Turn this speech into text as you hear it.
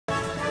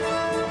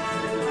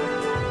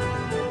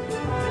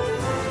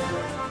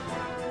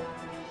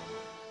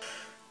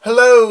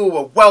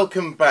Hello,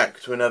 welcome back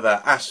to another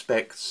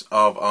Aspects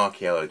of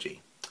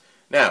Archaeology.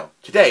 Now,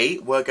 today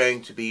we're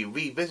going to be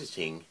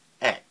revisiting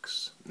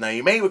X. Now,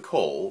 you may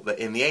recall that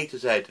in the A to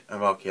Z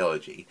of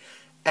archaeology,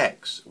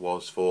 X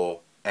was for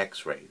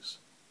X-rays.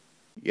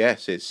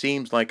 Yes, it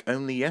seems like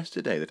only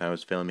yesterday that I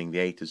was filming the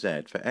A to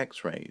Z for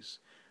X-rays,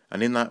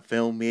 and in that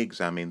film we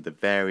examined the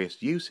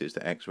various uses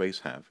that X-rays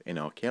have in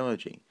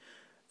archaeology.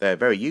 They're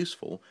very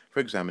useful for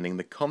examining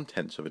the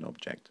contents of an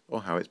object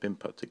or how it's been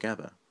put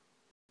together.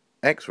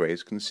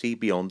 X-rays can see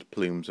beyond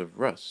plumes of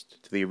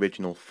rust to the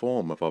original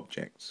form of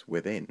objects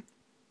within.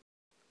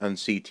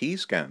 And CT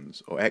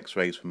scans, or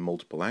X-rays from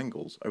multiple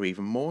angles, are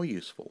even more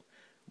useful.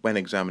 When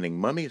examining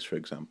mummies, for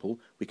example,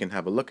 we can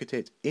have a look at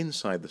it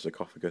inside the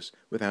sarcophagus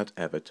without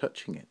ever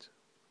touching it.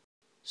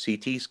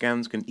 CT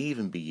scans can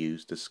even be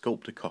used to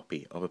sculpt a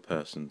copy of a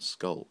person's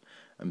skull,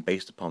 and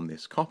based upon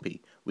this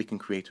copy, we can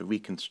create a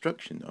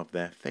reconstruction of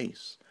their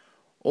face,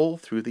 all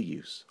through the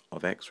use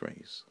of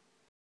X-rays.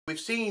 We've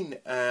seen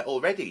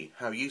already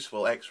how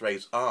useful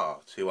X-rays are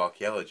to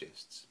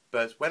archaeologists,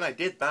 but when I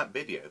did that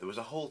video there was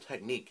a whole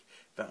technique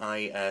that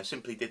I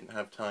simply didn't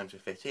have time to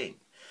fit in.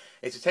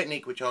 It's a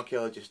technique which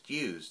archaeologists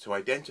use to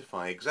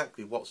identify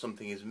exactly what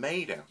something is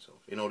made out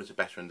of in order to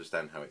better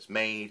understand how it's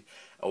made,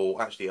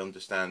 or actually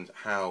understand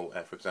how,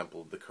 for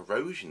example, the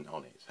corrosion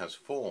on it has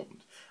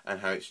formed and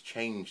how it's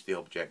changed the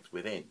object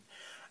within.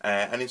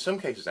 And in some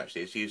cases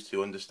actually it's used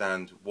to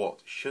understand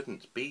what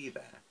shouldn't be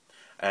there.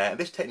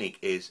 This technique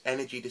is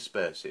energy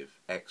dispersive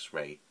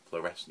X-ray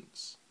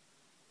fluorescence.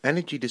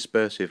 Energy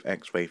dispersive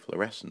X-ray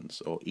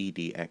fluorescence, or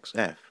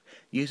EDXF,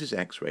 uses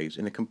X-rays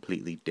in a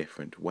completely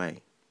different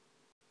way.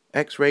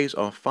 X-rays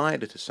are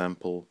fired at a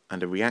sample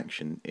and a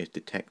reaction is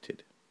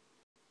detected.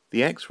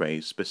 The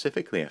X-rays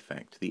specifically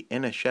affect the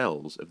inner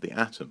shells of the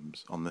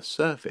atoms on the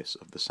surface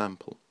of the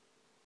sample.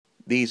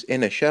 These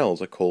inner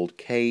shells are called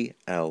K,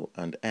 L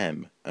and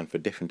M, and for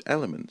different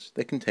elements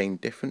they contain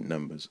different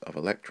numbers of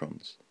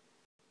electrons.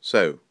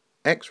 So,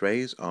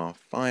 X-rays are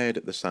fired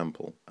at the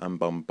sample and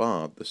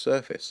bombard the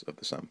surface of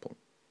the sample.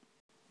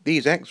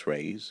 These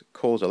X-rays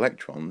cause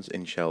electrons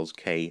in shells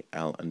K,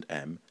 L and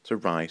M to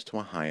rise to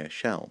a higher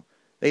shell.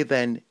 They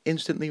then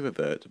instantly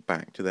revert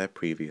back to their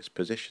previous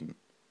position.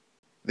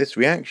 This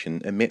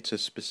reaction emits a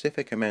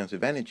specific amount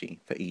of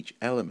energy for each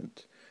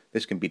element.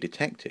 This can be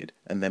detected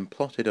and then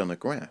plotted on a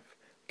graph,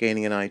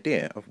 gaining an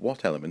idea of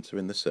what elements are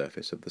in the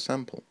surface of the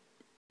sample.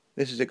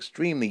 This is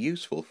extremely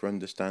useful for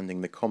understanding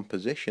the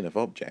composition of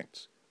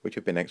objects which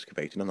have been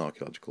excavated on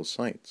archaeological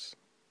sites.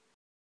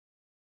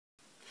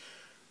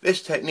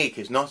 This technique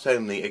is not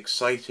only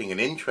exciting and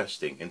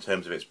interesting in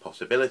terms of its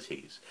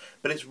possibilities,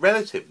 but it's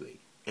relatively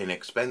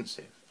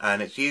inexpensive,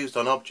 and it's used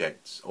on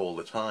objects all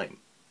the time.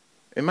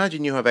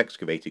 Imagine you have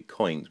excavated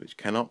coins which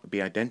cannot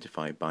be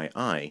identified by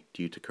eye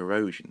due to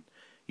corrosion.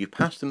 You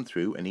pass them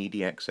through an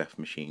EDXF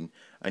machine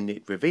and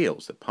it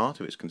reveals that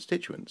part of its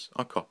constituents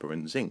are copper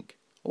and zinc,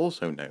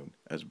 also known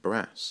as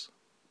brass.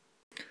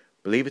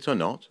 Believe it or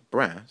not,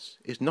 brass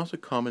is not a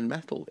common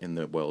metal in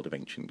the world of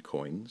ancient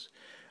coins,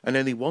 and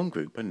only one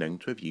group are known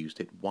to have used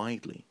it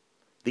widely.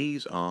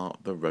 These are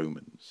the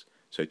Romans,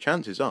 so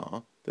chances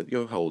are that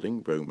you're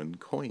holding Roman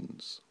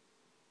coins.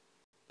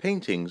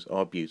 Paintings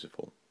are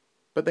beautiful,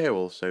 but they are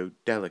also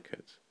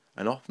delicate,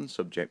 and often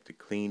subject to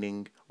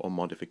cleaning or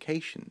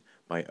modification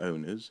by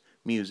owners,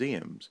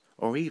 museums,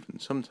 or even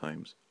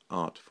sometimes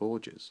art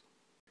forgers.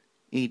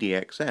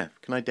 EDXF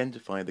can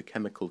identify the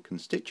chemical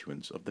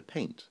constituents of the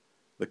paint.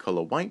 The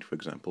colour white, for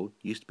example,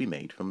 used to be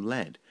made from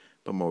lead,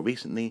 but more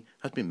recently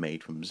has been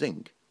made from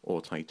zinc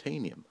or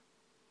titanium.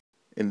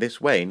 In this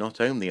way,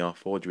 not only are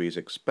forgeries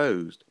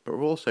exposed, but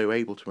we're also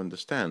able to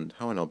understand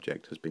how an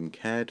object has been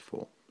cared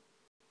for.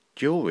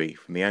 Jewellery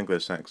from the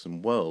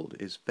Anglo-Saxon world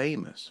is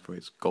famous for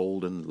its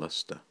golden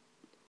lustre.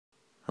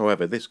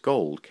 However, this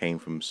gold came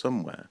from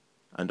somewhere,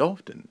 and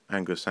often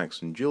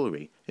Anglo-Saxon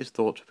jewellery is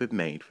thought to have been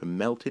made from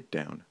melted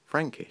down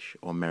Frankish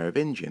or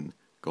Merovingian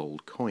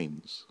gold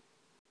coins.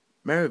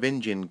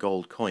 Merovingian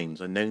gold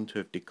coins are known to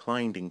have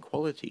declined in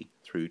quality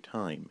through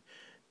time.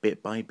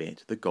 Bit by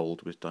bit the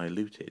gold was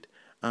diluted,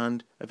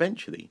 and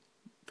eventually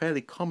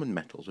fairly common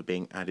metals were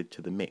being added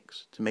to the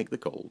mix to make the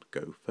gold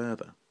go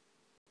further.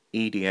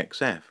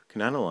 EDXF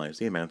can analyse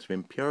the amount of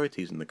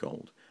impurities in the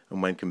gold,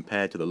 and when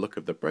compared to the look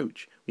of the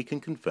brooch we can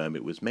confirm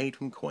it was made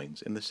from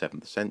coins in the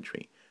 7th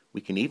century. We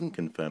can even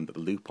confirm that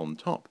the loop on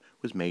top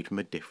was made from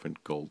a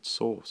different gold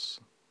source.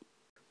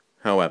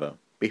 However,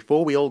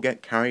 before we all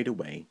get carried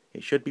away,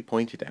 it should be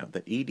pointed out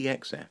that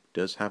EDXF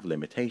does have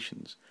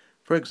limitations.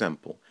 For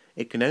example,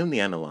 it can only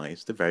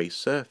analyse the very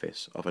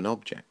surface of an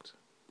object.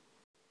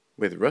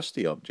 With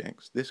rusty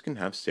objects, this can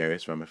have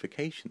serious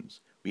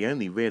ramifications. We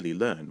only really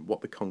learn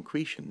what the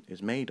concretion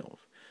is made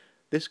of.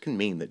 This can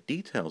mean that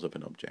details of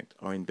an object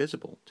are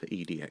invisible to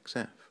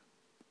EDXF.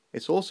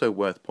 It's also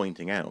worth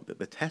pointing out that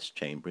the test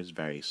chamber is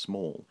very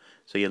small,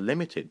 so you're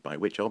limited by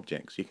which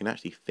objects you can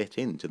actually fit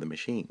into the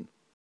machine.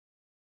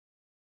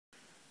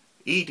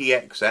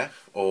 EDXF,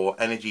 or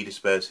Energy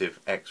Dispersive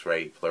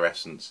X-ray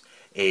Fluorescence,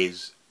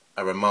 is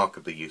a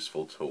remarkably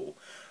useful tool.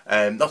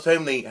 Not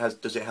only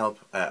does it help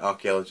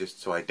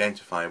archaeologists to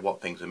identify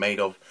what things are made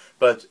of,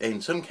 but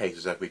in some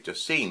cases, as we've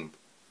just seen,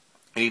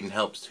 it even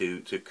helps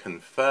to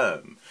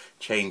confirm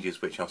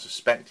changes which are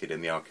suspected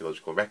in the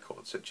archaeological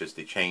record, such as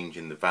the change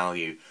in the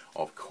value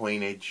of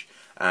coinage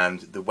and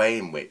the way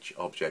in which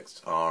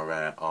objects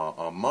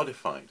are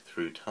modified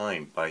through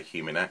time by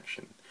human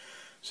action.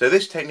 So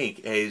this technique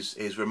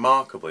is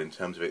remarkable in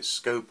terms of its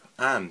scope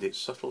and its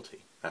subtlety,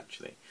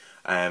 actually.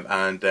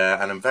 And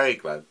I'm very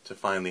glad to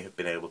finally have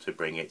been able to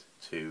bring it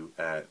to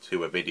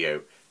a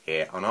video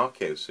here on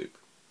ArchaeoSoup.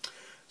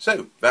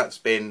 So that's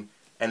been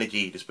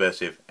energy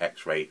dispersive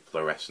X-ray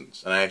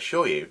fluorescence, and I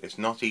assure you it's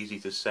not easy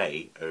to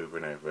say over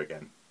and over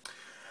again.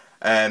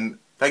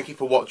 Thank you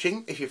for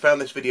watching. If you found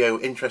this video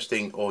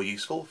interesting or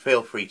useful,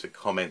 feel free to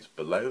comment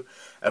below.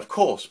 Of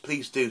course,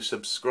 please do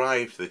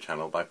subscribe to the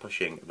channel by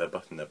pushing the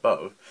button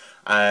above.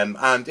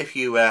 And if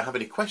you have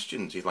any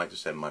questions you'd like to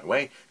send my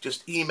way,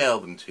 just email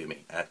them to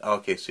me at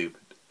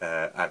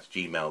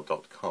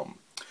archaeosoup@gmail.com.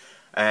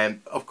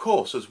 Of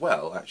course, as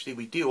well, actually,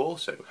 we do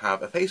also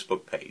have a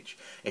Facebook page.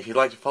 If you'd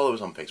like to follow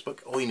us on Facebook,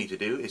 all you need to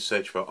do is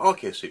search for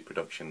ArchaeoSoup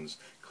Productions,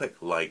 click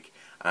like,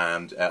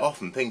 and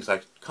often things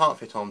that can't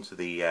fit onto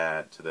the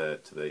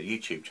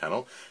YouTube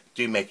channel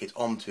do make it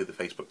onto the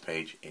Facebook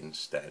page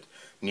instead.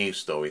 News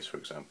stories, for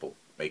example,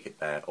 make it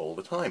there all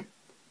the time.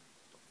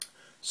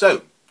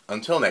 So,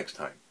 until next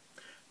time,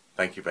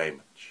 thank you very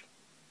much.